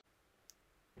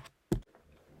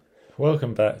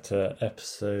Welcome back to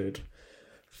episode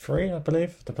 3, I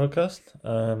believe, of the podcast.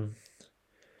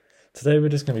 Today we're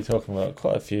just going to be talking about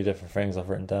quite a few different things I've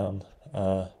written down.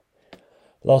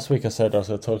 Last week I said I was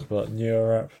going to talk about newer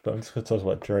rap, but I'm just going to talk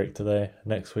about Drake today.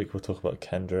 Next week we'll talk about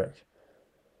Kendrick.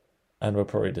 And we'll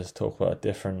probably just talk about a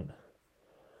different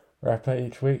rapper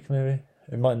each week, maybe.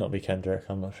 It might not be Kendrick,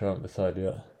 I'm not sure, I haven't decided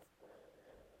yet.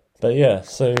 But yeah,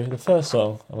 so the first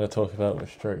song I'm going to talk about,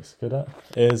 which Drake's good at,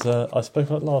 is I spoke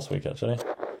about last week actually.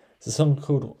 It's a song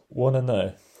called Wanna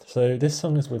Know. So this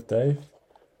song is with Dave.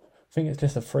 I think it's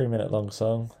just a 3-minute long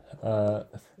song.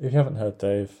 If you haven't heard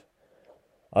Dave,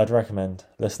 I'd recommend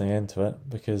listening into it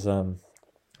because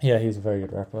he's a very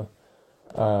good rapper.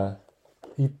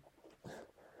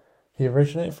 He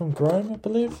originated from grime, I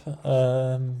believe.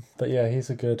 But yeah,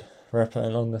 he's a good rapper,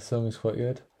 and on this song is quite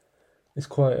good. It's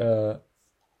quite a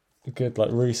good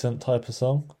recent type of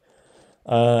song.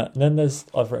 And then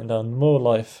I've written down More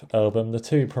Life album. The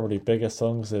two probably biggest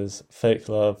songs is Fake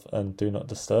Love and Do Not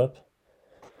Disturb.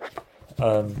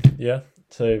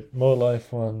 So More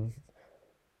Life one.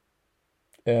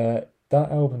 That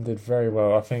album did very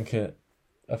well. I think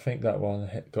that one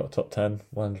got top 10,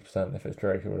 100%. If it's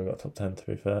Drake, it would have got top 10, to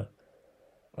be fair.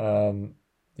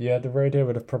 The radio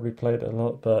would have probably played it a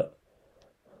lot, but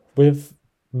with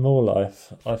More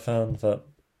Life, I found that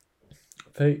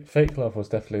Fake Love was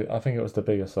definitely, I think it was the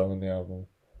biggest song on the album.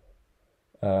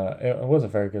 It was a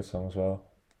very good song as well.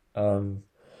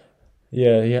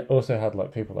 He also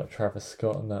had people like Travis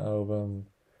Scott on that album,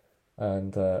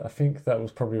 and I think that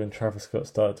was probably when Travis Scott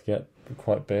started to get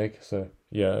quite big. So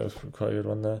yeah, it was quite a good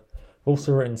one there. I've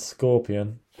also written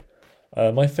Scorpion.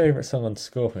 My favourite song on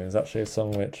Scorpion is actually a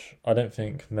song which I don't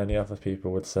think many other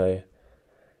people would say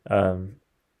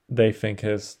they think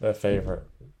is their favourite.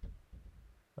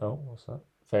 Oh, what's that?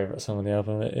 Favourite song on the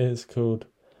album. It is called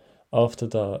After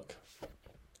Dark.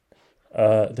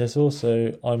 There's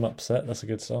also I'm Upset. That's a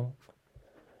good song.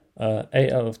 8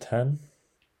 out of 10.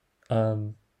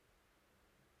 That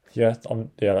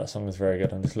song is very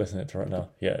good. I'm just listening to it right now.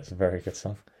 Yeah, it's a very good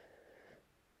song.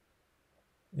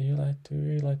 You like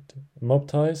to. Mob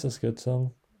Ties, that's a good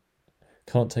song.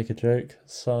 Can't Take a Joke.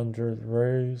 Sandra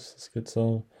Rose, that's a good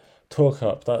song. Talk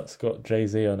Up, that's got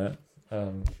Jay-Z on it.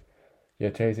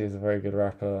 Jay-Z is a very good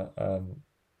rapper.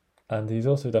 And he's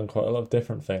also done quite a lot of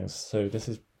different things.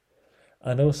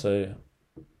 And also,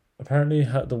 apparently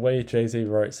the way Jay-Z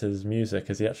writes his music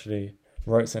is he actually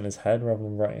writes it in his head rather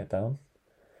than writing it down,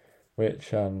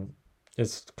 which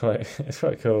is quite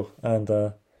cool. And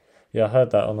I heard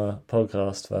that on a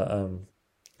podcast that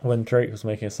when Drake was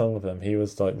making a song with him, he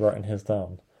was writing his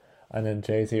down, and then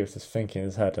Jay-Z was just thinking in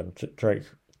his head, and Drake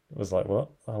was like,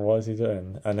 "What? What is he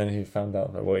doing?" And then he found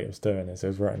out that what he was doing is he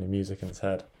was writing the music in his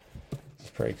head. It's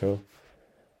pretty cool.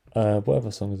 What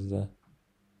other songs is there?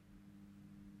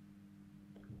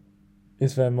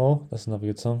 Is There More? That's another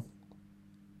good song.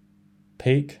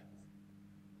 Peak.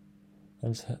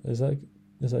 Is that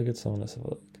a good song? Let's have a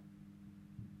look.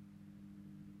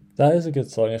 That is a good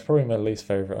song. It's probably my least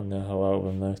favourite on the whole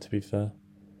album, though, to be fair.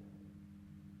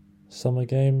 Summer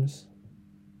Games.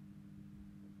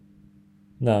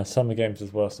 No, Summer Games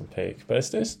is worse than Peak, but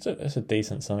it's a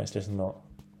decent song. It's just not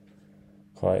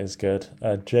quite as good.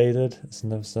 Jaded. It's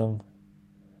another song.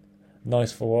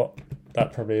 Nice for What.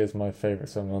 That probably is my favourite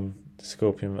song on the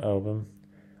Scorpion album,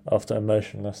 after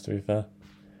Emotionless, to be fair.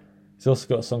 He's also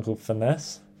got a song called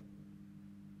Finesse.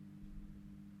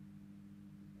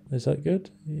 Is that good?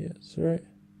 Yeah, that's right.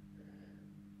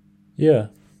 Yeah.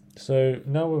 So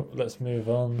now let's move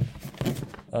on.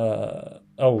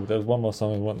 There's one more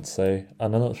song I want to say,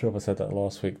 and I'm not sure if I said that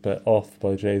last week, but Off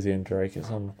by Jay-Z and Drake. It's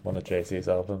on one of Jay-Z's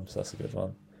albums. That's a good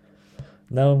one.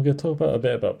 Now I'm going to talk a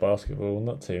bit about basketball.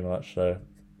 Not too much though,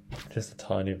 just a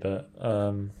tiny bit.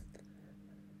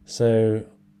 So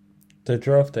the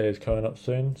draft day is coming up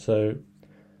soon. So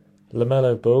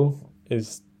LaMelo Ball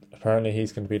is apparently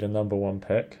he's going to be the number 1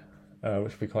 pick,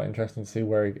 which will be quite interesting to see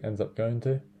where he ends up going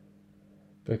to,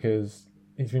 because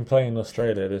he's been playing in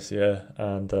Australia this year,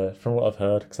 and from what I've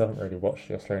heard, because I haven't really watched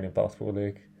the Australian Basketball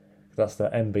League, that's the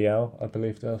NBL, I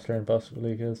believe the Australian Basketball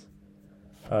League is.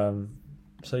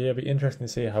 It'll be interesting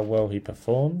to see how well he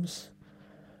performs,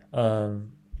 and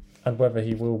whether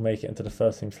he will make it into the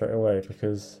first team straight away,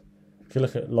 because if you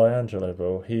look at LiAngelo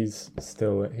Ball, he's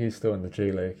still in the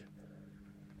G League.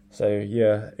 So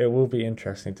yeah, it will be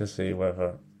interesting to see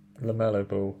whether LaMelo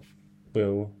Ball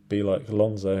will be like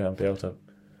Lonzo and be able to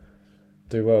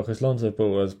do well, because Lonzo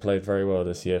Ball has played very well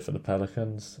this year for the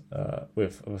Pelicans,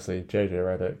 with obviously JJ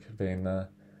Redick being there,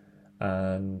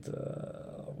 and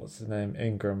what's his name,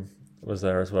 Ingram was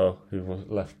there as well, who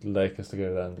left the Lakers to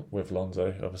go there with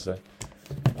Lonzo, obviously.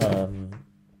 Um,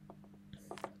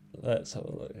 let's have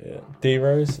a look here. D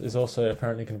Rose is also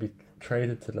apparently going to be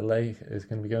traded to the is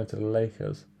going to be going to the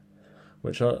Lakers,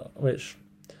 which I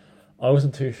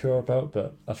wasn't too sure about,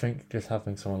 but I think just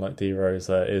having someone like D Rose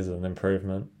there is an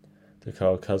improvement to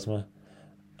Kyle Kuzma.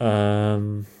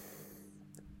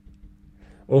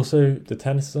 Also, the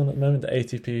tennis is on at the moment, the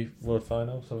ATP World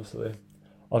Finals, obviously.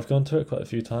 I've gone to it quite a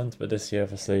few times, but this year,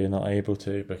 obviously, you're not able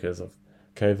to because of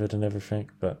COVID and everything.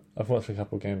 But I've watched a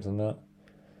couple of games on that.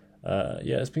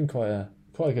 Yeah, it's been quite a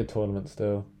good tournament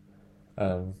still.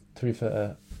 To be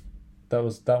fair, that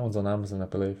one's on Amazon, I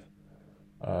believe.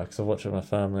 Because I watched it with my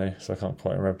family, so I can't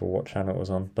quite remember what channel it was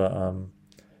on. But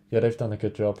yeah, they've done a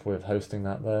good job with hosting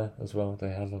that there as well.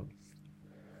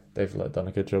 They've done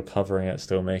a good job covering it,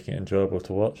 still making it enjoyable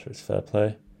to watch. It's fair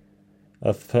play.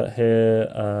 I've put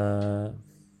here.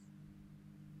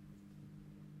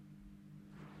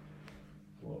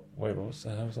 Wait, what was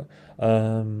that? How was that?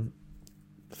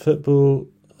 Football.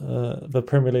 The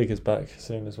Premier League is back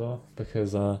soon as well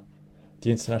because the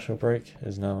international break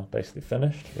is now basically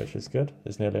finished, which is good.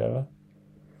 It's nearly over.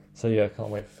 So yeah, I can't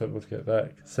wait for football to get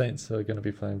back. Saints are going to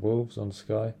be playing Wolves on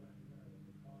Sky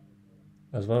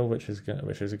as well, which is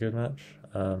a good match.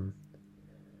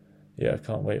 Yeah, I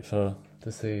can't wait to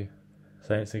see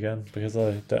Saints again because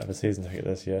I don't have a season ticket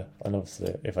this year, and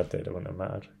obviously if I did, it wouldn't have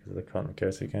mattered because I can't go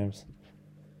to games.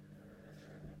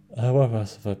 What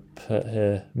else have I put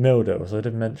here? Meal deals. I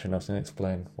did mention I was going to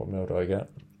explain what meal deal I get.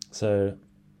 So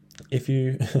if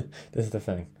you, this is the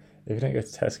thing, if you don't go to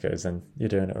Tesco's, then you're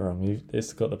doing it wrong.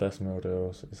 It's got the best meal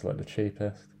deals. It's like the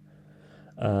cheapest.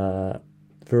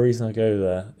 The reason I go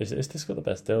there is it's just got the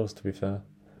best deals, to be fair.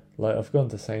 Like, I've gone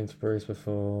to Sainsbury's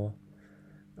before.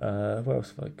 Where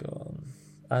else have I gone?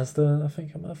 Asda, I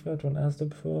think I might have had one Asda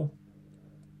before.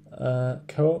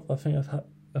 Co-op, I think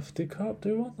did Co-op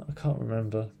do one? I can't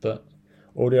remember, but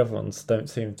all the other ones don't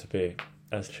seem to be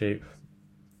as cheap.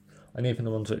 And even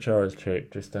the ones which are as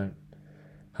cheap just don't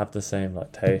have the same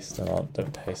taste and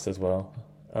don't taste as well.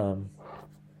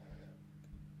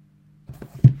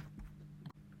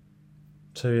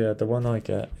 So yeah, the one I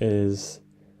get is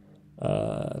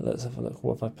let's have a look.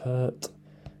 What have I put?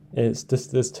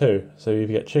 There's two. So you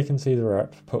get chicken Caesar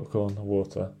wrap, popcorn,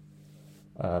 water.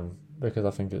 Because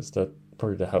I think it's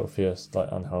probably the healthiest,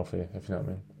 unhealthy, if you know what I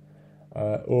mean.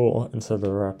 Or instead of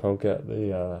the wrap, I'll get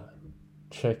the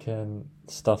chicken,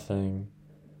 stuffing,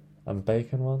 and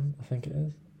bacon one. I think it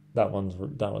is. That one's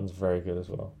very good as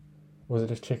well. Or was it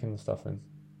just chicken and stuffing?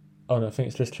 Oh no, I think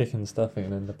it's just chicken and stuffing,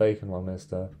 and then the bacon one is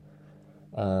the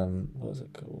what was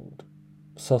it called?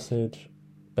 Sausage,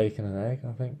 bacon and egg.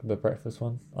 I think the breakfast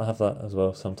one. I have that as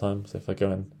well sometimes if I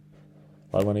go in.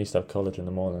 Like when I used to have college in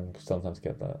the morning, sometimes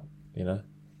get that. You know,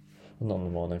 not in the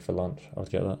morning for lunch. I would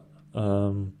get that.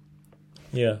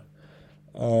 Yeah.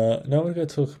 Now we're going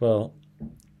to talk about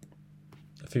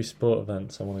a few sport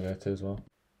events I want to go to as well.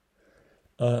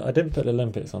 I didn't put the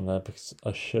Olympics on there because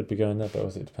I should be going there, but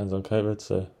obviously it depends on COVID,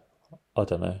 so I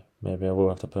don't know. Maybe I will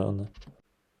have to put it on there.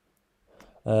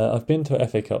 I've been to an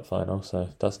FA Cup final, so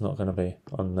that's not going to be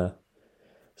on there.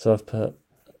 So I've put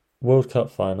World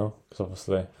Cup final, because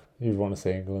obviously you'd want to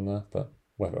see England there, but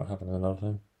whether it'll happen is another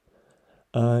thing.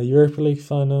 Europa League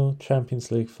final,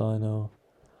 Champions League final.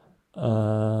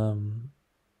 I've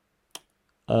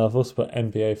also put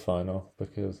NBA final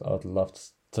because I'd love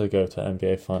to go to an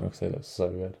NBA final because it looks so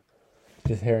good.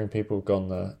 Just hearing people have gone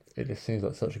there, it just seems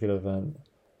like such a good event.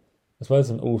 As well as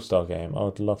an all-star game, I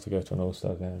would love to go to an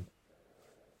all-star game.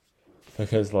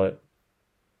 Because,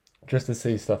 just to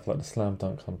see stuff like the slam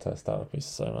dunk contest, that would be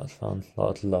so much fun.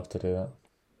 I'd love to do that.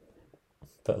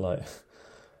 But,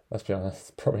 let's be honest,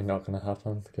 it's probably not going to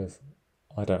happen because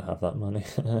I don't have that money.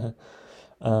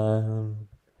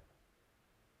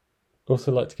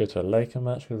 Also like to go to a Laker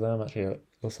match because I'm actually a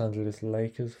Los Angeles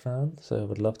Lakers fan, so I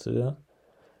would love to do that.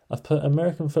 I've put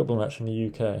American football match in the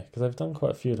UK because I've done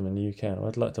quite a few of them in the UK and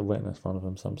I'd like to witness one of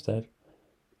them some stage.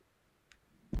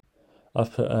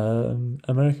 I've put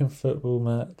American football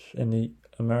match in the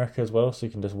America as well, so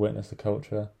you can just witness the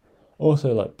culture.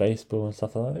 Also like baseball and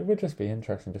stuff like that. It would just be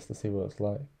interesting just to see what it's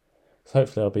like. So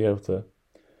hopefully I'll be able to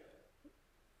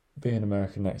be in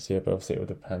America next year, but obviously it would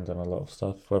depend on a lot of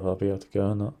stuff, whether I'll be able to go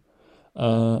or not.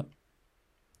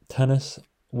 Tennis,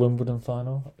 Wimbledon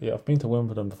final. Yeah, I've been to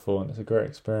Wimbledon before and it's a great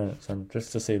experience, and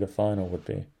just to see the final would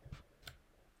be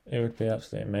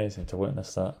absolutely amazing to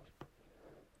witness that.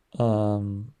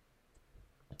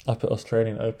 I put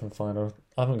Australian Open final.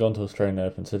 I haven't gone to Australian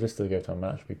Open, so just to go to a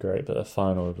match would be great, but the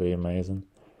final would be amazing.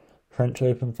 French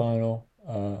Open final.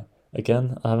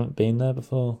 Again, I haven't been there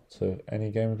before, so any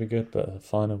game would be good, but the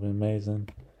final would be amazing.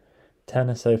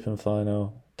 Tennis Open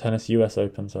final. tennis US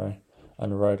Open, sorry,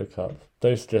 and Ryder Cup.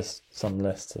 Those are just some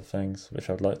lists of things which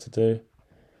I'd like to do.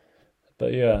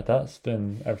 But yeah, that's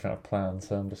been everything I've planned,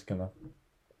 so I'm just gonna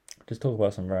just talk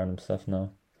about some random stuff now.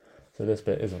 So this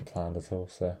bit isn't planned at all,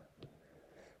 so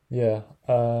yeah.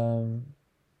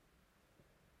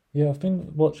 Yeah, I've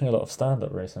been watching a lot of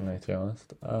stand-up recently, to be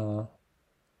honest.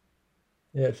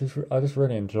 Yeah, I just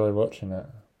really enjoy watching it,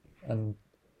 and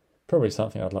probably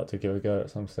something I'd like to give a go at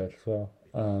some stage as well.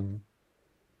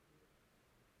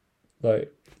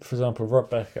 Like for example, Rob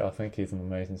Beckett, I think he's an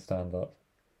amazing stand-up,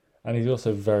 and he's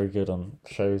also very good on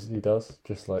shows he does,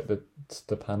 just like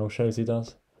the panel shows he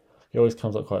does. He always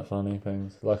comes up quite funny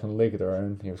things. Like on League of Their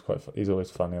Own, he's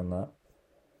always funny on that.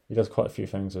 He does quite a few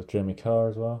things with Jimmy Carr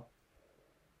as well.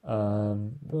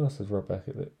 What else is Rob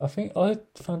Beckett? I think I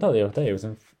found out the other day it was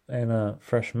in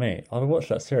Fresh Meat. I watched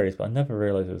that series, but I never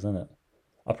realised it was in it.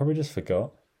 I probably just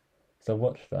forgot. So I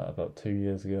watched that about 2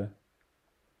 years ago.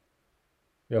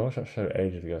 Yeah, I watched that show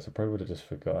ages ago, so I probably would have just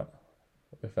forgot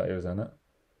if that he was in it.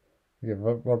 Yeah,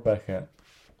 Rob Beckett,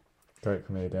 great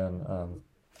comedian.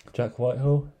 Jack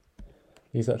Whitehall,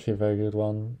 he's actually a very good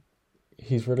one.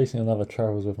 He's releasing another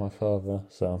Travels with My Father,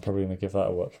 so I'm probably going to give that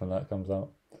a watch when that comes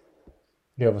out.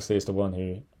 He obviously is the one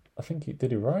who, I think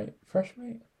did he write Fresh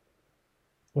Meat?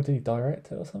 Or did he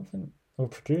direct it or something? Or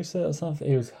produce it or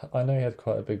something? I know he had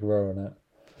quite a big role in it.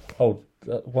 Oh,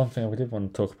 one thing I did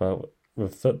want to talk about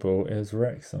with football is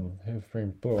Wrexham, who've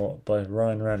been bought by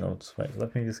Ryan Reynolds. Wait,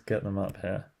 let me just get them up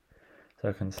here so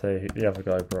I can say who the other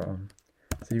guy brought them.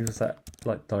 So he was that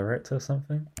like director or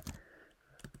something?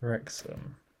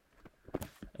 Wrexham.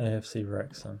 AFC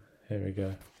Wrexham. Here we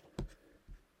go.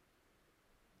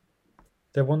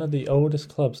 They're one of the oldest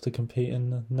clubs to compete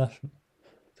in the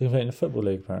Football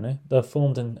League, apparently. They're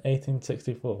formed in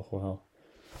 1864. Wow.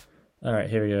 Alright,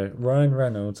 here we go. Ryan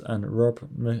Reynolds and Rob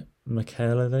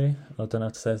McElhenney, I don't know how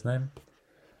to say his name.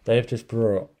 They've just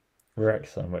brought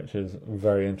Wrexham, which is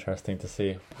very interesting to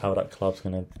see how that club's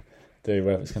going to do,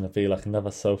 whether it's going to be like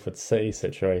another Salford City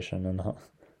situation or not.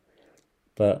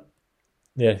 But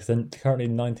yeah, they're currently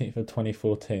 19th of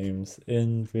 24 teams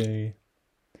in the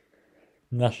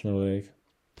National League.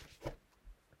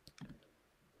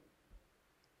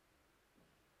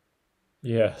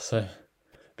 Yeah, so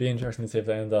be interesting to see if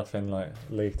they end up in like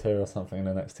League Two or something in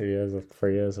the next 2 years or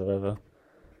 3 years or whatever.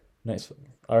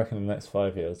 I reckon in the next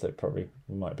 5 years they probably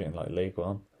might be in like League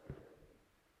One.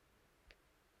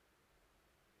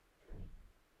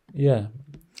 Yeah,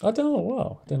 I don't know.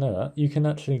 Wow, I don't know that you can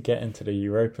actually get into the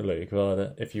Europa League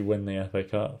if you win the FA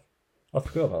Cup. I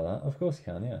forgot about that. Of course you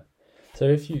can. Yeah. So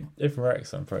if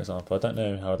Wrexham, for example, I don't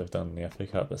know how they've done in the FA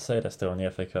Cup, but say they're still in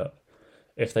the FA Cup,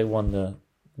 if they won the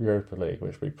Europa League,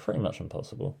 which would be pretty much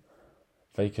impossible,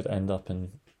 they could end up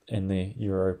in the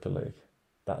Europa League.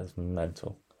 That is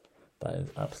mental. That is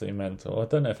absolutely mental. I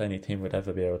don't know if any team would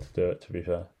ever be able to do it, to be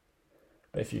fair.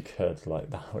 But if you could, like,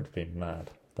 that would be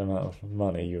mad. The amount of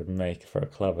money you would make for a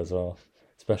club as well.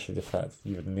 Especially the fact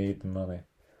you would need the money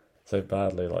so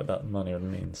badly. Like, that money would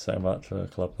mean so much for a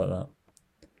club like that.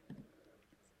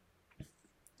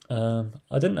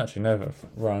 I didn't actually know that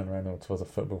Ryan Reynolds was a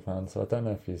football fan, so I don't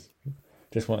know if he's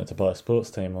just wanted to buy a sports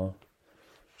team or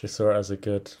just saw it as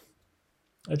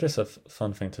just a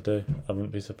fun thing to do. I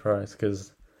wouldn't be surprised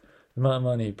because the amount of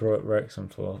money he brought Wrexham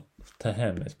for, to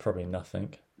him, is probably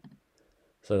nothing.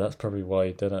 So that's probably why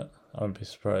he did it. I wouldn't be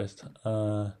surprised.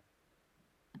 It'd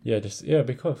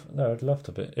be cool. No, I'd love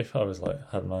to be. If I was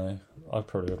had money, I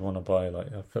probably would want to buy like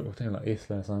a football team like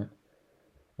Eastleigh or something,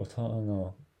 or Tottenham,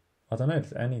 or I don't know.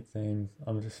 Just any team.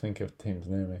 I'm just thinking of teams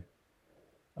near me.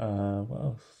 What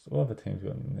else? What other teams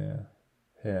got near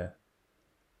here?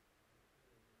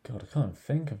 God, I can't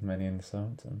think of many in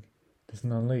Southampton. There's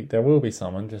no league. There will be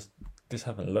someone. Just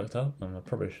haven't looked up them. I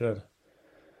probably should.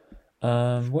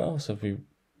 What else are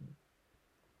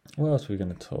we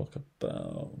going to talk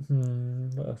about?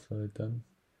 What else have we done?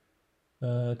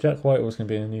 Jack White was going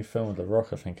to be in a new film with The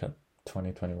Rock, I think, at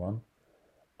 2021.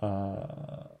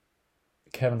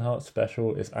 Kevin Hart's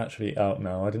special is actually out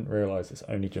now. I didn't realise it's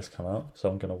only just come out, so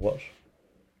I'm going to watch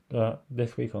that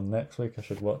this week or next week. I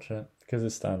should watch it, because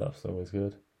his stand-up's always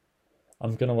good.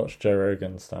 I'm going to watch Joe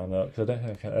Rogan's stand-up, because I don't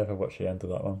think I can ever watch the end of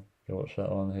that one. Go watch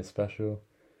that one, his special.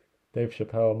 Dave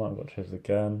Chappelle, I might watch his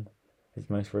again. His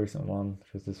most recent one,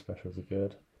 because his specials are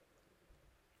good.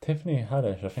 Tiffany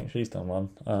Haddish, I think she's done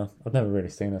one. I've never really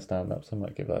seen her stand-up, so I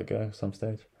might give that a go at some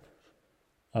stage.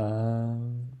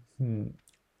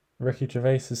 Ricky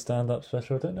Gervais's stand-up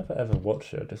special, I don't know if I ever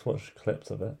watched it, I just watched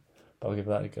clips of it. But I'll give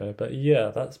that a go. But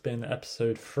yeah, that's been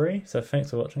episode 3. So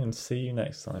thanks for watching and see you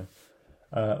next time.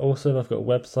 Also, I've got a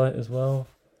website as well.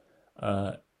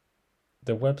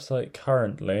 the website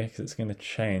currently, because it's going to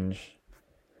change,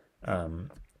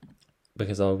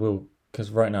 because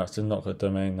right now it's still not got a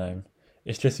domain name.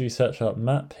 It's just if you search up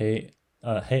Matt Pete,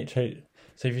 so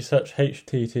if you search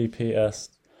HTTPS,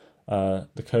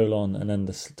 the colon and then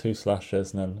the 2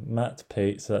 slashes and then Matt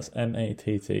Pete, so that's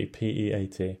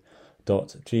MATTPEAT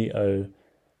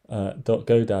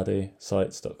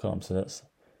 .godaddysites.com. So that's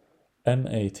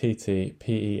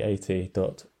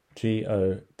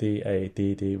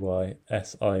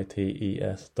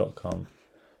MATTPEAT.GODADDYSITES.com.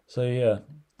 So yeah,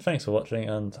 thanks for watching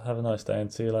and have a nice day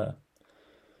and see you later.